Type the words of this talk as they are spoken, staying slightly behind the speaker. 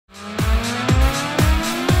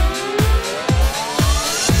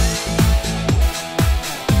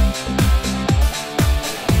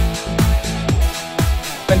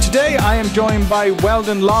Today I am joined by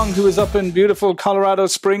Weldon Long, who is up in beautiful Colorado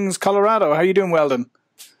Springs, Colorado. How are you doing, Weldon?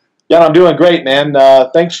 Yeah, I'm doing great, man.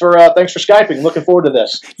 Thanks for Skyping. Looking forward to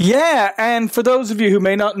this. Yeah, and for those of you who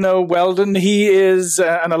may not know Weldon, he is,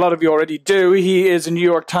 and a lot of you already do, he is a New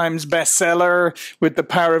York Times bestseller with The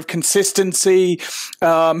Power of Consistency.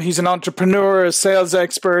 He's an entrepreneur, a sales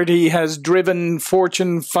expert. He has driven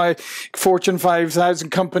Fortune 5,000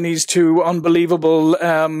 companies to unbelievable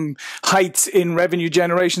heights in revenue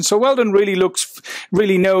generation. So Weldon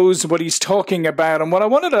really knows what he's talking about. And what I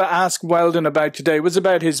wanted to ask Weldon about today was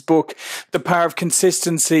about his book, The Power of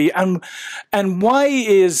Consistency, and why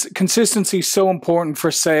is consistency so important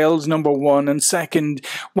for sales, number one, and second,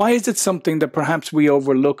 why is it something that perhaps we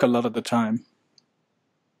overlook a lot of the time?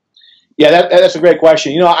 Yeah, that's a great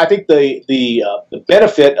question. You know, I think the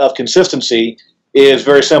benefit of consistency is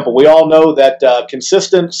very simple. We all know that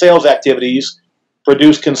consistent sales activities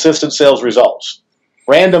produce consistent sales results.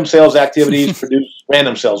 Random sales activities produce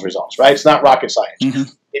random sales results, right? It's not rocket science. Mm-hmm.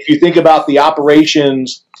 If you think about the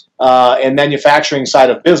operations and manufacturing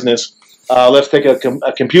side of business, let's take a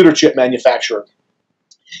computer chip manufacturer.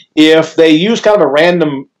 If they use kind of a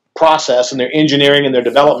random process in their engineering and their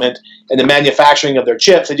development and the manufacturing of their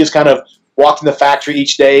chips, they just kind of walk in the factory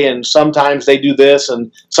each day, and sometimes they do this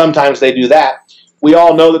and sometimes they do that. We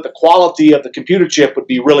all know that the quality of the computer chip would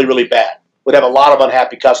be really, really bad. Would have a lot of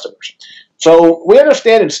unhappy customers. So we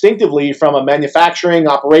understand instinctively from a manufacturing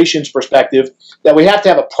operations perspective that we have to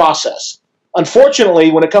have a process.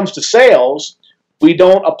 Unfortunately, when it comes to sales, we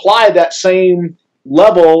don't apply that same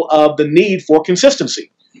level of the need for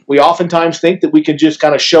consistency. We oftentimes think that we can just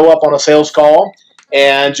kind of show up on a sales call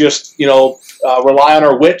and just, rely on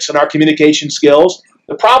our wits and our communication skills.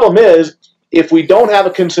 The problem is, if we don't have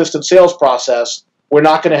a consistent sales process, we're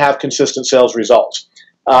not going to have consistent sales results.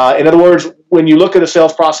 In other words, when you look at a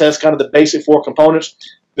sales process, kind of the basic four components: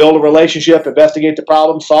 build a relationship, investigate the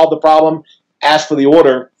problem, solve the problem, ask for the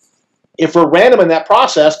order. If we're random in that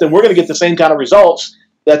process, then we're going to get the same kind of results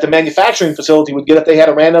that the manufacturing facility would get if they had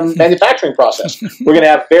a random manufacturing process. We're going to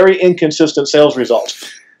have very inconsistent sales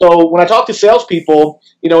results. So when I talk to salespeople,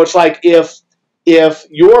 it's like if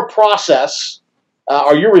your process,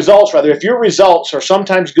 or your results rather, if your results are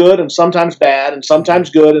sometimes good and sometimes bad and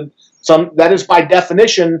sometimes good and that is by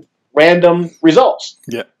definition random results.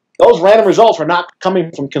 Yeah. Those random results are not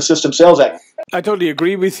coming from consistent sales activity. I totally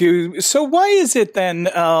agree with you. So why is it then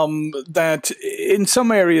that in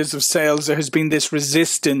some areas of sales there has been this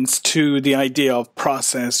resistance to the idea of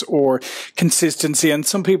process or consistency? And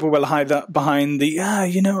some people will hide that behind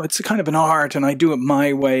it's a kind of an art and I do it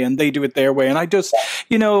my way and they do it their way. And I just,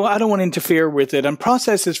 I don't want to interfere with it. And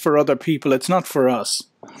process is for other people. It's not for us.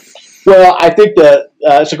 Well, I think that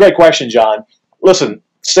it's a great question, John. Listen,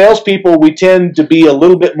 salespeople, we tend to be a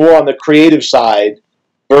little bit more on the creative side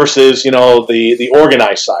versus, the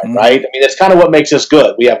organized side, right? I mean, it's kind of what makes us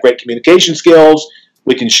good. We have great communication skills.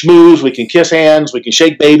 We can schmooze. We can kiss hands. We can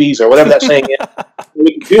shake babies or whatever that saying is.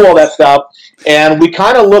 We can do all that stuff. And we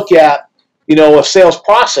kind of look at, a sales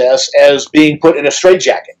process as being put in a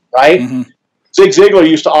straitjacket, right? Mm-hmm. Zig Ziglar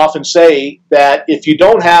used to often say that if you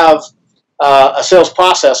don't have a sales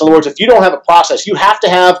process, in other words, if you don't have a process, you have to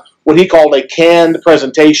have what he called a canned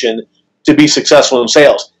presentation to be successful in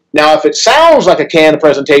sales. Now, if it sounds like a canned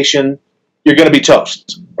presentation, you're going to be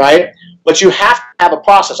toast, right? But you have to have a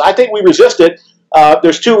process. I think we resist it.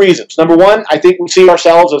 There's two reasons. Number one, I think we see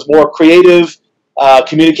ourselves as more creative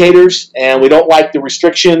communicators, and we don't like the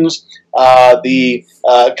restrictions, the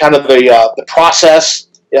process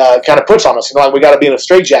kind of puts on us. Like we got to be in a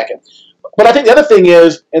straitjacket. But I think the other thing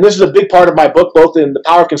is, and this is a big part of my book, both in The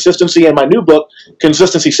Power of Consistency and my new book,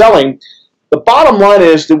 Consistency Selling, the bottom line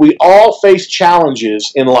is that we all face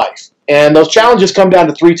challenges in life. And those challenges come down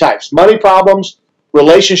to three types: money problems,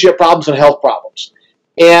 relationship problems, and health problems.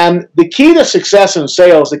 And the key to success in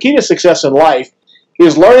sales, the key to success in life,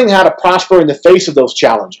 is learning how to prosper in the face of those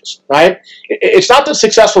challenges, right? It's not that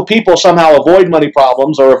successful people somehow avoid money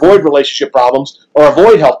problems or avoid relationship problems or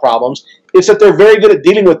avoid health problems. It's that they're very good at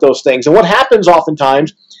dealing with those things. And what happens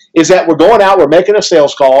oftentimes is that we're going out, we're making a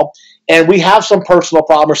sales call, and we have some personal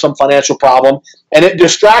problem or some financial problem, and it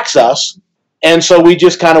distracts us, and so we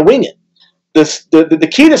just kind of wing it. The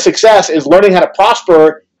key to success is learning how to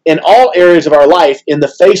prosper in all areas of our life in the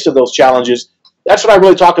face of those challenges. That's what I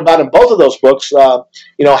really talk about in both of those books. How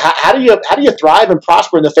do you thrive and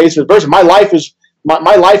prosper in the face of adversity? My life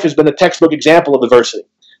has been a textbook example of adversity.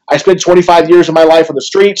 I spent 25 years of my life on the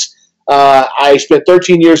streets. I spent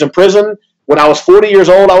 13 years in prison. When I was 40 years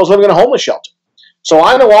old, I was living in a homeless shelter. So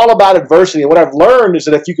I know all about adversity. And what I've learned is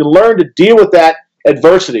that if you can learn to deal with that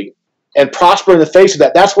adversity, and prosper in the face of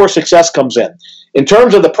that, that's where success comes in. In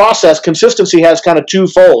terms of the process, consistency has kind of two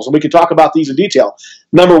folds, and we can talk about these in detail.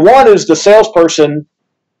 Number one is the salesperson,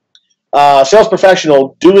 sales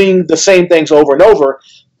professional doing the same things over and over.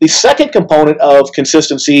 The second component of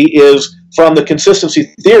consistency is from the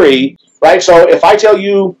consistency theory, right? So if I tell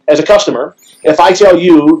you as a customer, if I tell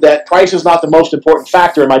you that price is not the most important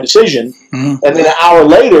factor in my decision, and then an hour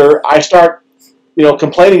later I start,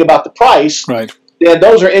 complaining about the price, right, then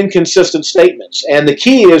those are inconsistent statements. And the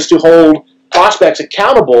key is to hold prospects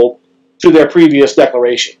accountable to their previous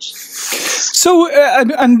declarations. So,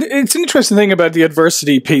 and it's an interesting thing about the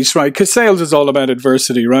adversity piece, right? Because sales is all about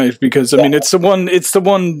adversity, right? Because I mean, it's the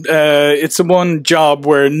one job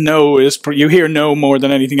where no is you hear no more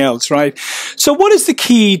than anything else, right? So, what is the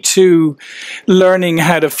key to learning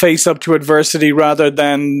how to face up to adversity rather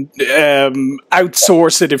than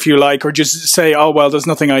outsource it, if you like, or just say, "Oh well, there's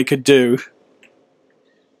nothing I could do"?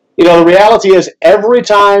 The reality is every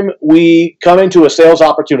time we come into a sales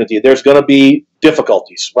opportunity, there's going to be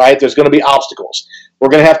difficulties, right? There's going to be obstacles. We're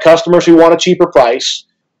going to have customers who want a cheaper price.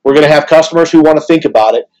 We're going to have customers who want to think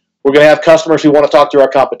about it. We're going to have customers who want to talk to our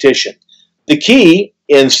competition. The key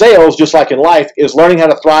in sales, just like in life, is learning how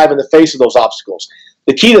to thrive in the face of those obstacles.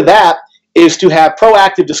 The key to that is to have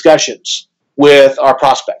proactive discussions with our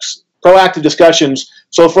prospects. Proactive discussions.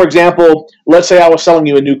 So, for example, let's say I was selling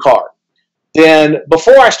you a new car. Then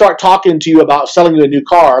before I start talking to you about selling you a new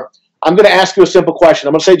car, I'm going to ask you a simple question.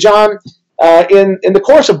 I'm going to say, John, in the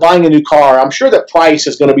course of buying a new car, I'm sure that price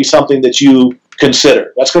is going to be something that you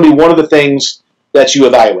consider. That's going to be one of the things that you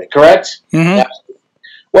evaluate, correct? Mm-hmm. Yeah.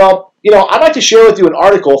 Well, I'd like to share with you an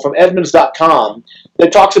article from Edmunds.com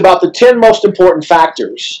that talks about the 10 most important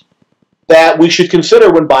factors that we should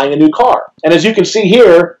consider when buying a new car. And as you can see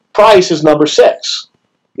here, price is number 6.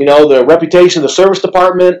 The reputation of the service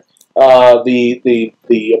department,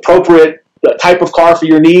 the appropriate type of car for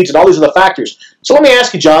your needs, and all these other factors. So let me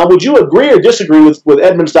ask you, John, would you agree or disagree with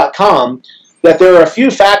Edmunds.com that there are a few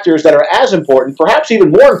factors that are as important, perhaps even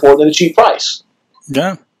more important than a cheap price?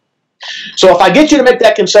 Yeah. So if I get you to make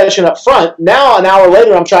that concession up front, now an hour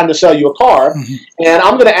later I'm trying to sell you a car, and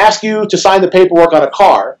I'm going to ask you to sign the paperwork on a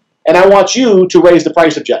car, and I want you to raise the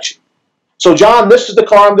price objection. So John, this is the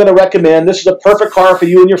car I'm going to recommend. This is a perfect car for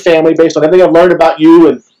you and your family based on everything I've learned about you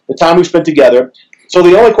and the time we've spent together. So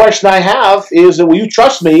the only question I have is, will you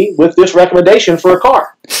trust me with this recommendation for a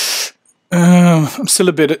car? I'm still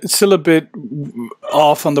a bit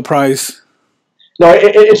off on the price. No,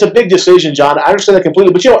 it's a big decision, John. I understand that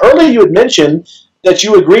completely. But earlier you had mentioned that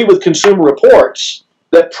you agree with Consumer Reports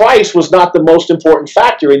that price was not the most important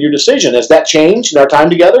factor in your decision. Has that changed in our time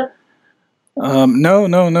together? No.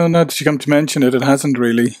 Not that you come to mention it. It hasn't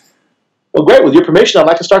really. Well, great. With your permission, I'd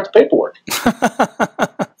like to start the paperwork.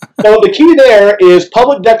 So the key there is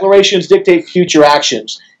public declarations dictate future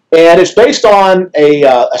actions. And it's based on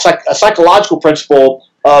a psychological principle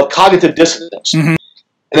of cognitive dissonance. Mm-hmm.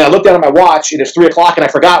 And I looked down at my watch, and it's 3 o'clock, and I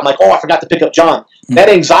forgot. I'm like, I forgot to pick up John. Mm-hmm. That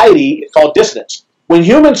anxiety is called dissonance. When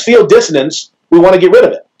humans feel dissonance, we want to get rid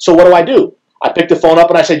of it. So what do? I pick the phone up,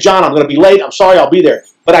 and I say, John, I'm going to be late. I'm sorry, I'll be there.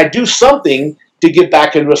 But I do something to get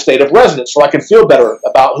back into a state of resonance so I can feel better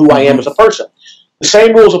about who I am as a person. The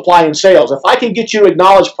same rules apply in sales. If I can get you to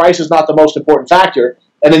acknowledge price is not the most important factor,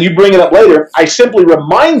 and then you bring it up later, I simply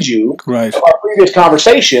remind you of our previous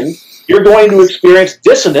conversation, you're going to experience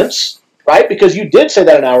dissonance, right? Because you did say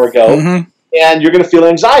that an hour ago, and you're going to feel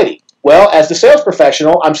anxiety. Well, as the sales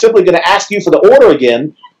professional, I'm simply going to ask you for the order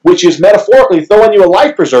again, which is metaphorically throwing you a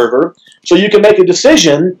life preserver so you can make a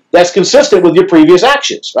decision that's consistent with your previous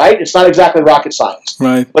actions, right? It's not exactly rocket science.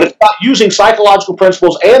 Right. But it's about using psychological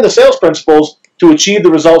principles and the sales principles to achieve the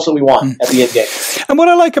results that we want at the end game. And what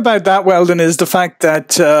I like about that, Weldon, is the fact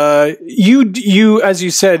that you, as you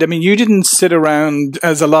said, I mean, you didn't sit around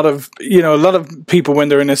as a lot of people when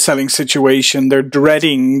they're in a selling situation, they're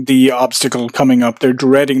dreading the obstacle coming up, they're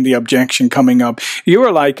dreading the objection coming up. You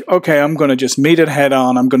were like, okay, I'm going to just meet it head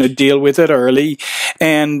on, I'm going to deal with it early,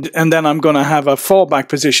 and then I'm going to have a fallback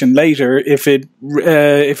position later if it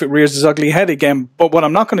rears its ugly head again. But what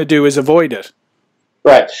I'm not going to do is avoid it.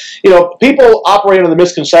 Right. People operate on the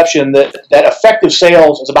misconception that effective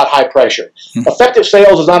sales is about high pressure. Effective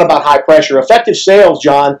sales is not about high pressure. Effective sales,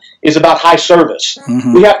 John, is about high service.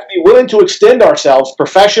 We have to be willing to extend ourselves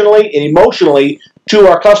professionally and emotionally to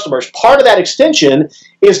our customers. Part of that extension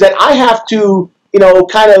is that I have to,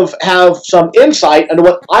 kind of have some insight into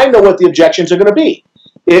what I know what the objections are going to be.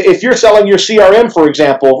 If you're selling your CRM, for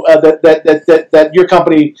example, that your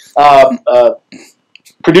company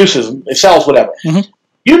produces, it sells, whatever.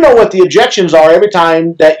 You know what the objections are every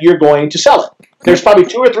time that you're going to sell it. There's probably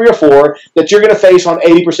 2 or 3 or 4 that you're going to face on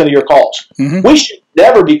 80% of your calls. We should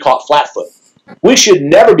never be caught flat-footed. We should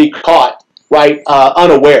never be caught,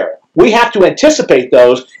 unaware. We have to anticipate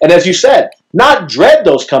those, and as you said, not dread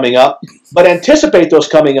those coming up, but anticipate those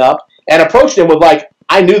coming up and approach them with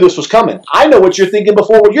I knew this was coming. I know what you're thinking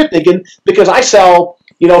before what you're thinking because I sell,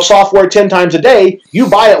 software 10 times a day. You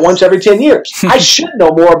buy it once every 10 years. I should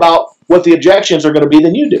know more about what the objections are going to be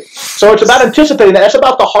than you do. So it's about anticipating that. That's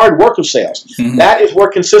about the hard work of sales. That is where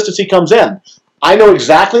consistency comes in. I know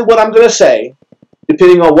exactly what I'm going to say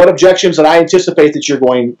depending on what objections that I anticipate that you're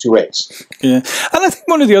going to raise. Yeah. And I think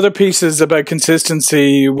one of the other pieces about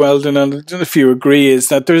consistency, Weldon, and I don't know if you agree, is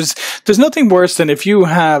that there's nothing worse than if you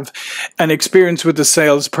have an experience with a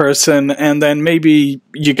salesperson and then maybe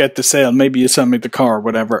you get the sale, maybe you sell me the car or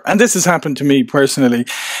whatever. And this has happened to me personally.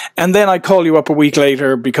 And then I call you up a week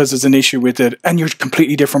later because there's an issue with it and you're a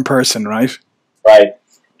completely different person, right? Right.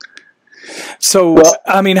 So,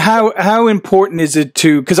 I mean, how important is it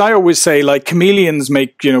because I always say, chameleons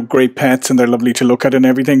make, great pets and they're lovely to look at and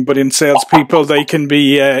everything, but in salespeople, it can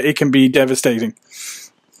be devastating.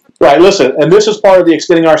 Right. Listen, and this is part of the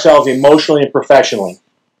extending ourselves emotionally and professionally.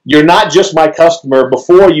 You're not just my customer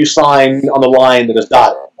before you sign on the line that is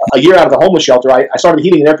dotted. A year out of the homeless shelter, I started a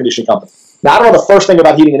heating and air conditioning company. Now, I don't know the first thing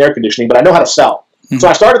about heating and air conditioning, but I know how to sell. So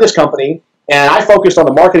I started this company. And I focused on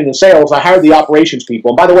the marketing and sales. I hired the operations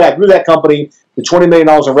people. And by the way, I grew that company to $20 million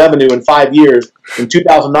in revenue in 5 years. In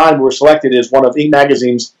 2009, we were selected as one of Inc.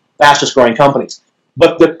 Magazine's fastest growing companies.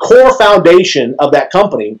 But the core foundation of that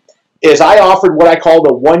company is I offered what I called a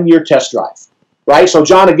 1-year test drive. Right? So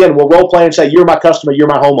John, again, will role play and say, you're my customer, you're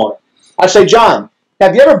my homeowner. I say, John,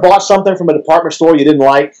 have you ever bought something from a department store you didn't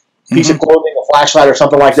like? A piece of clothing, a flashlight, or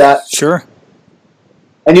something like that? Sure.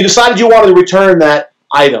 And you decided you wanted to return that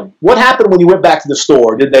item. What happened when you went back to the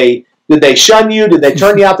store? Did they shun you? Did they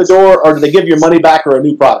turn you out the door? Or did they give you your money back or a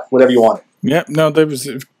new product, whatever you wanted? Yeah, no, that was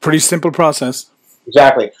a pretty simple process.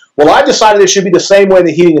 Exactly. Well, I decided it should be the same way in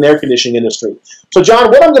the heating and air conditioning industry. So, John,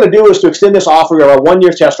 what I'm going to do is to extend this offer of a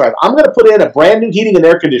 1-year test drive. I'm going to put in a brand new heating and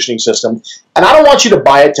air conditioning system, and I don't want you to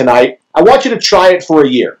buy it tonight. I want you to try it for a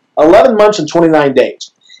year, 11 months and 29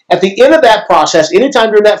 days. At the end of that process, anytime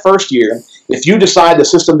during that first year, if you decide the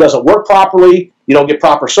system doesn't work properly, you don't get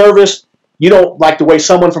proper service, you don't like the way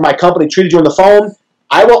someone from my company treated you on the phone,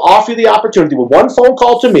 I will offer you the opportunity with one phone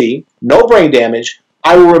call to me, no brain damage,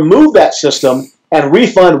 I will remove that system and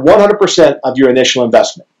refund 100% of your initial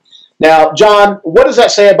investment. Now, John, what does that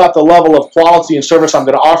say about the level of quality and service I'm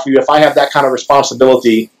going to offer you if I have that kind of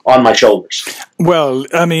responsibility on my shoulders? Well,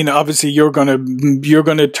 I mean, obviously you're going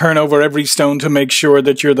to turn over every stone to make sure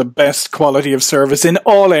that you're the best quality of service in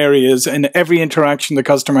all areas and every interaction the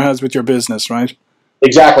customer has with your business, right?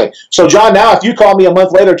 Exactly. So, John, now if you call me a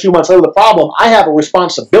month later, 2 months later, the problem, I have a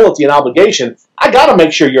responsibility and obligation. I got to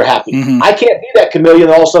make sure you're happy. I can't be that chameleon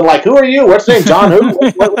all of a sudden who are you? What's your name? John who?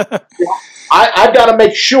 I've got to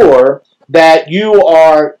make sure that you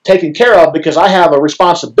are taken care of because I have a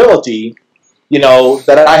responsibility,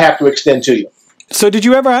 that I have to extend to you. So did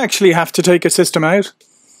you ever actually have to take a system out?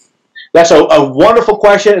 That's a wonderful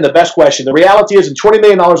question and the best question. The reality is in $20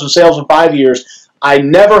 million in sales in 5 years, I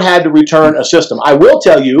never had to return a system. I will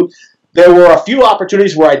tell you, there were a few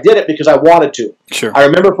opportunities where I did it because I wanted to. Sure. I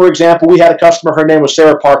remember, for example, we had a customer, her name was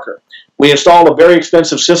Sarah Parker. We installed a very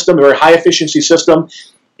expensive system, a very high-efficiency system,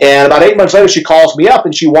 and about 8 months later, she calls me up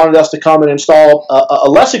and she wanted us to come and install a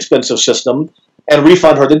less expensive system and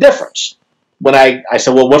refund her the difference. When I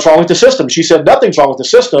said, well, what's wrong with the system? She said, nothing's wrong with the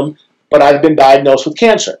system, but I've been diagnosed with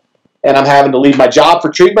cancer. And I'm having to leave my job for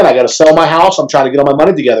treatment. I got to sell my house. I'm trying to get all my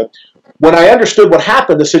money together. When I understood what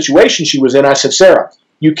happened, the situation she was in, I said, Sarah,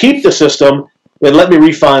 you keep the system and let me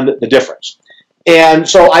refund the difference. And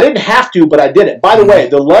so I didn't have to, but I did it. By the way,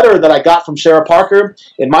 the letter that I got from Sarah Parker,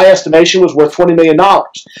 in my estimation, was worth $20 million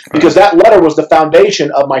because that letter was the foundation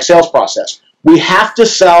of my sales process. We have to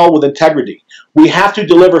sell with integrity. We have to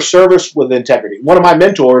deliver service with integrity. One of my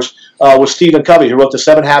mentors was Stephen Covey, who wrote The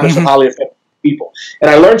 7 Habits of Highly Effective People. And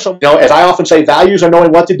I learned something, as I often say, values are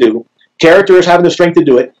knowing what to do, character is having the strength to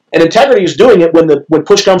do it, and integrity is doing it when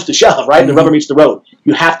push comes to shove, right? The rubber meets the road.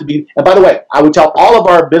 You have to be, and by the way, I would tell all of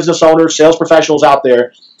our business owners, sales professionals out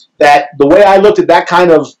there, that the way I looked at that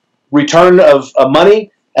kind of return of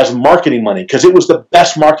money as marketing money, because it was the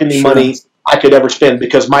best marketing money I could ever spend,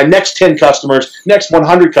 because my next 10 customers, next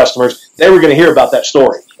 100 customers, they were going to hear about that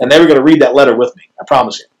story, and they were going to read that letter with me. I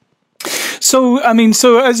promise you. So, I mean,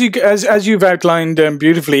 so as you've outlined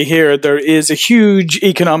beautifully here, there is a huge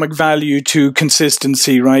economic value to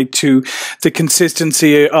consistency, right? To the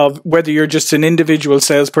consistency of whether you're just an individual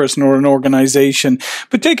salesperson or an organization.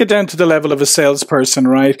 But take it down to the level of a salesperson,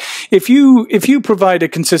 right? If you provide a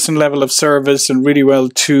consistent level of service and really well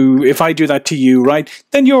if I do that to you, right,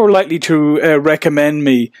 then you're likely to recommend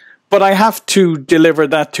me. But I have to deliver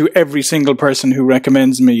that to every single person who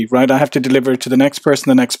recommends me, right? I have to deliver it to the next person,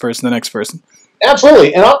 the next person, the next person.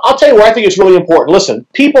 Absolutely. And I'll tell you where I think it's really important. Listen,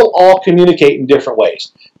 people all communicate in different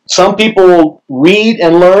ways. Some people read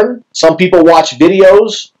and learn. Some people watch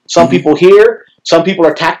videos. Some people hear. Some people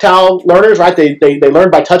are tactile learners, right? They learn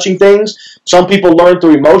by touching things. Some people learn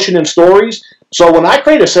through emotion and stories. So when I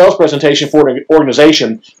create a sales presentation for an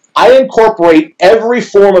organization, I incorporate every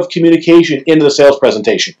form of communication into the sales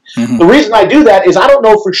presentation. The reason I do that is I don't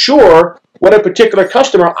know for sure what a particular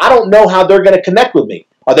customer, I don't know how they're going to connect with me.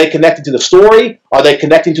 Are they connecting to the story? Are they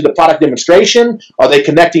connecting to the product demonstration? Are they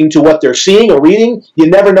connecting to what they're seeing or reading? You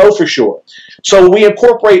never know for sure. So we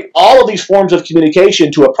incorporate all of these forms of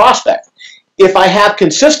communication to a prospect. If I have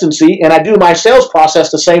consistency and I do my sales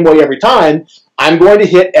process the same way every time, I'm going to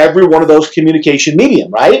hit every one of those communication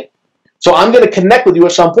medium, right? So I'm going to connect with you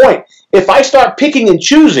at some point. If I start picking and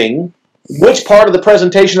choosing which part of the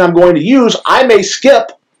presentation I'm going to use, I may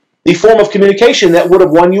skip the form of communication that would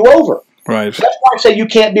have won you over. Right. That's why I say you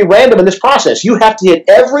can't be random in this process. You have to hit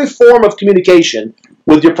every form of communication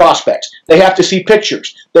with your prospects. They have to see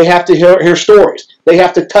pictures. They have to hear stories. They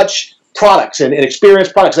have to touch products and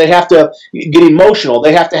experience products. They have to get emotional.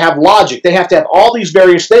 They have to have logic. They have to have all these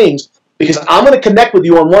various things, because I'm going to connect with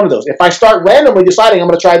you on one of those. If I start randomly deciding I'm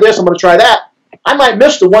going to try this, I'm going to try that, I might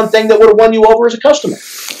miss the one thing that would have won you over as a customer.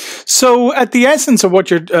 So, at the essence of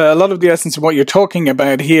what a lot of the essence of what you're talking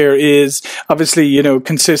about here is obviously,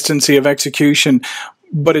 consistency of execution,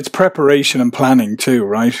 but it's preparation and planning too,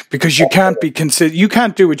 right? Because you can't you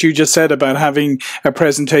can't do what you just said about having a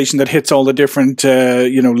presentation that hits all the different,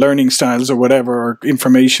 learning styles or whatever, or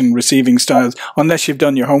information receiving styles, unless you've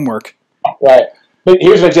done your homework. Right.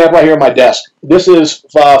 Here's an example right here on my desk. This is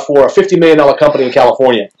for a $50 million company in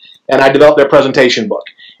California, and I developed their presentation book.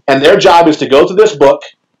 And their job is to go through this book,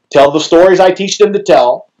 tell the stories I teach them to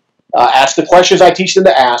tell, ask the questions I teach them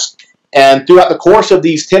to ask, and throughout the course of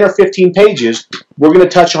these 10 or 15 pages, we're going to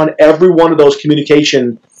touch on every one of those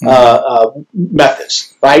communication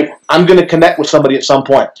methods, right? I'm going to connect with somebody at some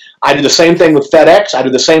point. I do the same thing with FedEx. I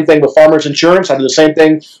do the same thing with Farmers Insurance. I do the same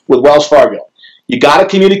thing with Wells Fargo. You got to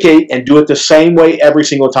communicate and do it the same way every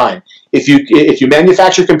single time. If you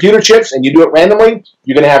manufacture computer chips and you do it randomly,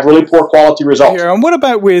 you're going to have really poor quality results. Yeah, and what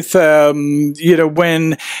about with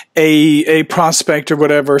when a prospect or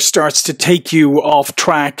whatever starts to take you off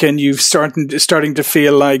track and you've starting to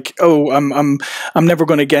feel like, oh, I'm never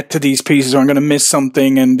going to get to these pieces, or I'm going to miss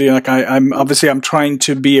something, and I'm trying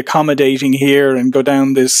to be accommodating here and go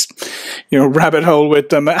down this rabbit hole with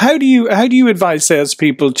them. How do you advise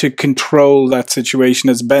salespeople to control that situation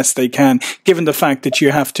as best they can, given the fact that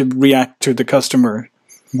you have to react to the customer?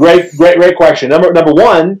 Great question. Number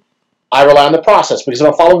one, I rely on the process, because if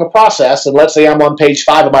I'm following a process, and let's say I'm on page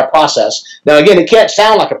 5 of my process. Now, again, it can't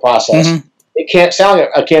sound like a process. It can't sound like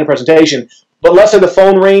a canned presentation. But let's say the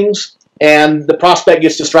phone rings and the prospect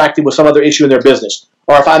gets distracted with some other issue in their business.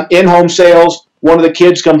 Or if I'm in-home sales, one of the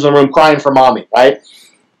kids comes in the room crying for mommy, right?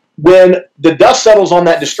 When the dust settles on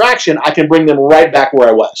that distraction, I can bring them right back where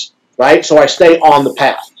I was, right? So I stay on the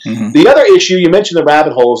path. The other issue, you mentioned the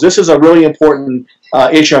rabbit holes. This is a really important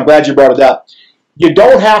issue. I'm glad you brought it up. You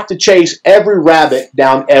don't have to chase every rabbit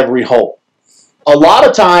down every hole. A lot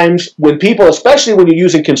of times when people, especially when you're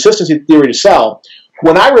using consistency theory to sell,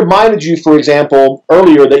 when I reminded you, for example,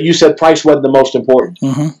 earlier that you said price wasn't the most important,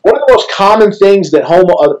 one of the most common things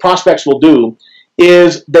that prospects will do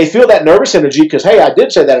is they feel that nervous energy because, hey, I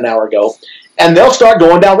did say that an hour ago, and they'll start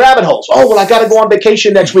going down rabbit holes. Oh, well, I got to go on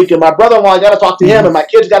vacation next week, and my brother-in-law, I got to talk to him, and my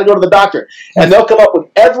kids got to go to the doctor. And they'll come up with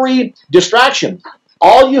every distraction.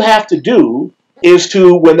 All you have to do is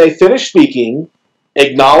to, when they finish speaking,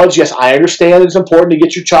 acknowledge, yes, I understand it's important to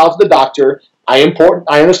get your child to the doctor. I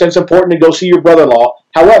understand it's important to go see your brother-in-law.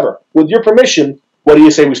 However, with your permission, what do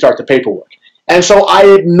you say we start the paperwork? And so I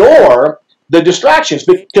ignore the distractions,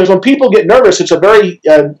 because when people get nervous, it's a very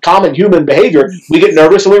common human behavior. We get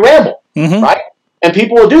nervous and we ramble, right? And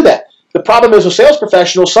people will do that. The problem is with sales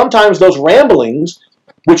professionals, sometimes those ramblings,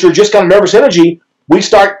 which are just kind of nervous energy, we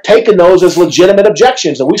start taking those as legitimate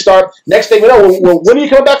objections. And we start, next thing we know, well, when are you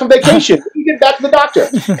coming back from vacation? When do you get back to the doctor?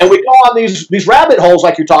 And we go on these rabbit holes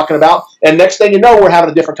like you're talking about, and next thing you know, we're having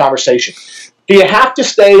a different conversation. So you have to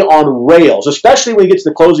stay on rails, especially when you get to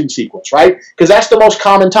the closing sequence, right? Because that's the most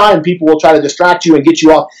common time people will try to distract you and get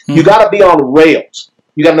you off. You got to be on rails.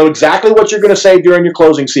 You got to know exactly what you're going to say during your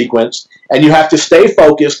closing sequence, and you have to stay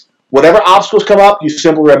focused. Whatever obstacles come up, you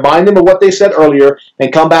simply remind them of what they said earlier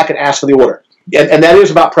and come back and ask for the order. And that is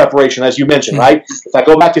about preparation, as you mentioned, right? If I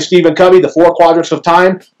go back to Stephen Covey, the 4 quadrants of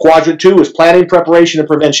time, quadrant 2 is planning, preparation, and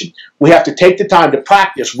prevention. We have to take the time to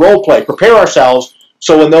practice, role play, prepare ourselves,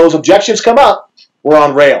 so when those objections come up, we're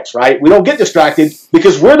on rails, right? We don't get distracted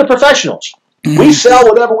because we're the professionals. We sell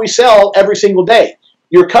whatever we sell every single day.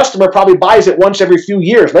 Your customer probably buys it once every few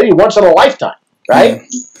years, maybe once in a lifetime, right?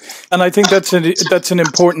 And I think that's an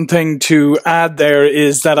important thing to add there,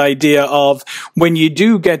 is that idea of when you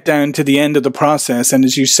do get down to the end of the process, and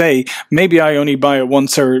as you say, maybe I only buy it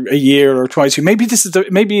once or a year or twice. Maybe it's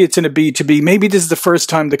in a B2B. Maybe this is the first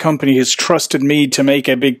time the company has trusted me to make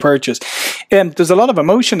a big purchase. And there's a lot of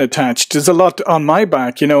emotion attached. There's a lot on my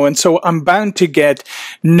back, and so I'm bound to get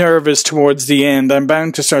nervous towards the end. I'm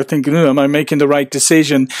bound to start thinking, am I making the right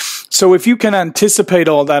decision? So if you can anticipate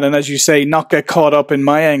all that, and as you say, not get caught up in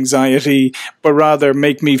my anxiety, but rather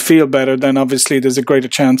make me feel better, then obviously there's a greater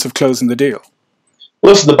chance of closing the deal.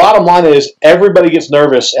 Listen, the bottom line is everybody gets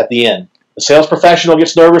nervous at the end. The sales professional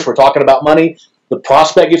gets nervous. We're talking about money. The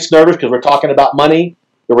prospect gets nervous because we're talking about money.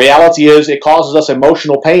 The reality is it causes us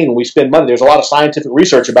emotional pain when we spend money. There's a lot of scientific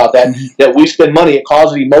research about that, that we spend money. It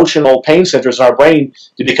causes emotional pain centers in our brain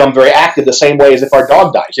to become very active the same way as if our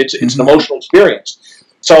dog dies. It's an emotional experience.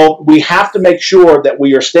 So we have to make sure that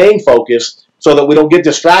we are staying focused so that we don't get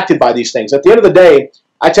distracted by these things. At the end of the day,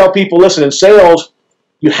 I tell people, listen, in sales,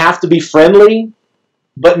 you have to be friendly,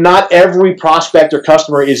 but not every prospect or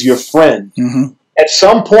customer is your friend. At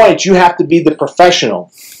some point, you have to be the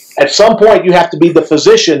professional. At some point, you have to be the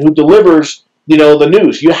physician who delivers, the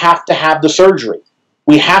news. You have to have the surgery.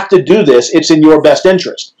 We have to do this. It's in your best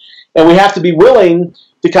interest. And we have to be willing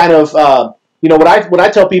to kind of, what I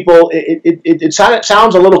tell people, it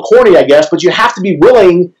sounds a little corny, I guess, but you have to be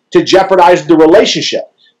willing to jeopardize the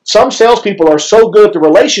relationship. Some salespeople are so good at the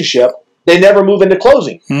relationship, they never move into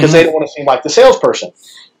closing because they don't want to seem like the salesperson.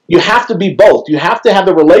 You have to be both. You have to have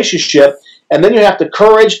the relationship, and then you have the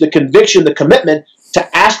courage, the conviction, the commitment to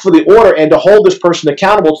ask for the order and to hold this person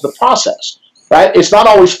accountable to the process, right? It's not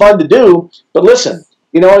always fun to do, but listen,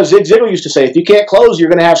 as Zig Ziglar used to say, if you can't close, you're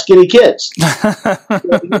going to have skinny kids.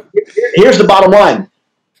 Here's the bottom line.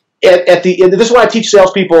 This is what I teach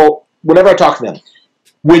salespeople whenever I talk to them.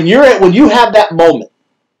 When you have that moment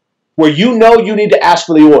where you need to ask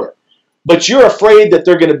for the order, but you're afraid that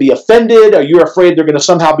they're going to be offended, or you're afraid they're going to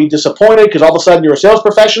somehow be disappointed because all of a sudden you're a sales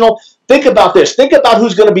professional, think about this. Think about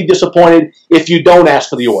who's going to be disappointed if you don't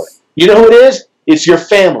ask for the order. You know who it is? It's your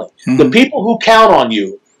family. The people who count on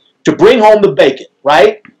you to bring home the bacon,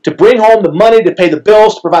 right? To bring home the money, to pay the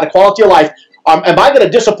bills, to provide a quality of life. Am I going to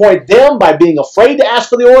disappoint them by being afraid to ask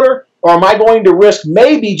for the order? Or am I going to risk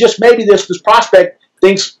just maybe this prospect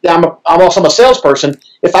thinks I'm a salesperson.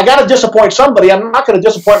 If I got to disappoint somebody, I'm not going to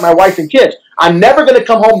disappoint my wife and kids. I'm never going to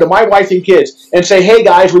come home to my wife and kids and say, hey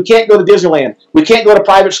guys, we can't go to Disneyland. We can't go to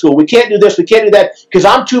private school. We can't do this. We can't do that because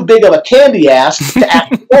I'm too big of a candy ass to ask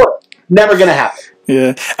for it. Never going to happen.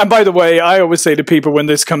 Yeah. And by the way, I always say to people when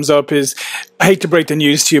this comes up is, I hate to break the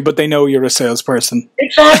news to you, but they know you're a salesperson.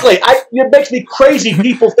 Exactly. It makes me crazy.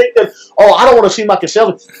 People think that, I don't want to seem like a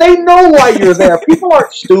salesman. They know why you're there. People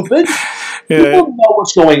aren't stupid. Yeah. People know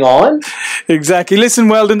what's going on. Exactly. Listen,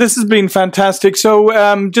 Weldon, this has been fantastic.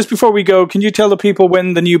 So just before we go, can you tell the people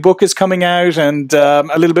when the new book is coming out and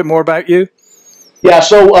a little bit more about you? Yeah,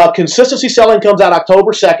 so Consistency Selling comes out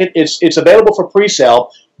October 2nd. It's available for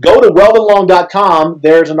pre-sale. Go to weldonlong.com.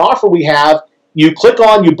 There's an offer we have. You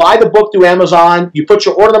buy the book through Amazon, you put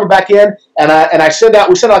your order number back in, and we send out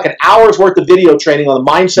like an hour's worth of video training on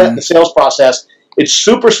the mindset and the sales process. It's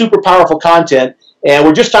super, super powerful content, and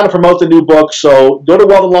we're just trying to promote the new book. So go to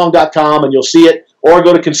weldonlong.com and you'll see it, or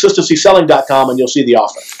go to consistencyselling.com and you'll see the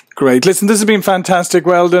offer. Great. Listen, this has been fantastic,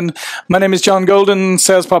 Weldon. My name is John Golden,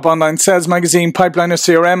 SalesPOP Online Sales Magazine, Pipeliner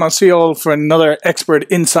CRM. I'll see you all for another Expert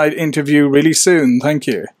Insight interview really soon. Thank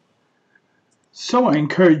you. So I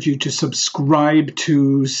encourage you to subscribe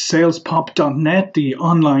to salespop.net, the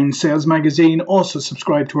online sales magazine. Also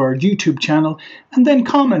subscribe to our YouTube channel and then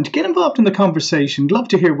comment. Get involved in the conversation. Love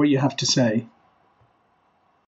to hear what you have to say.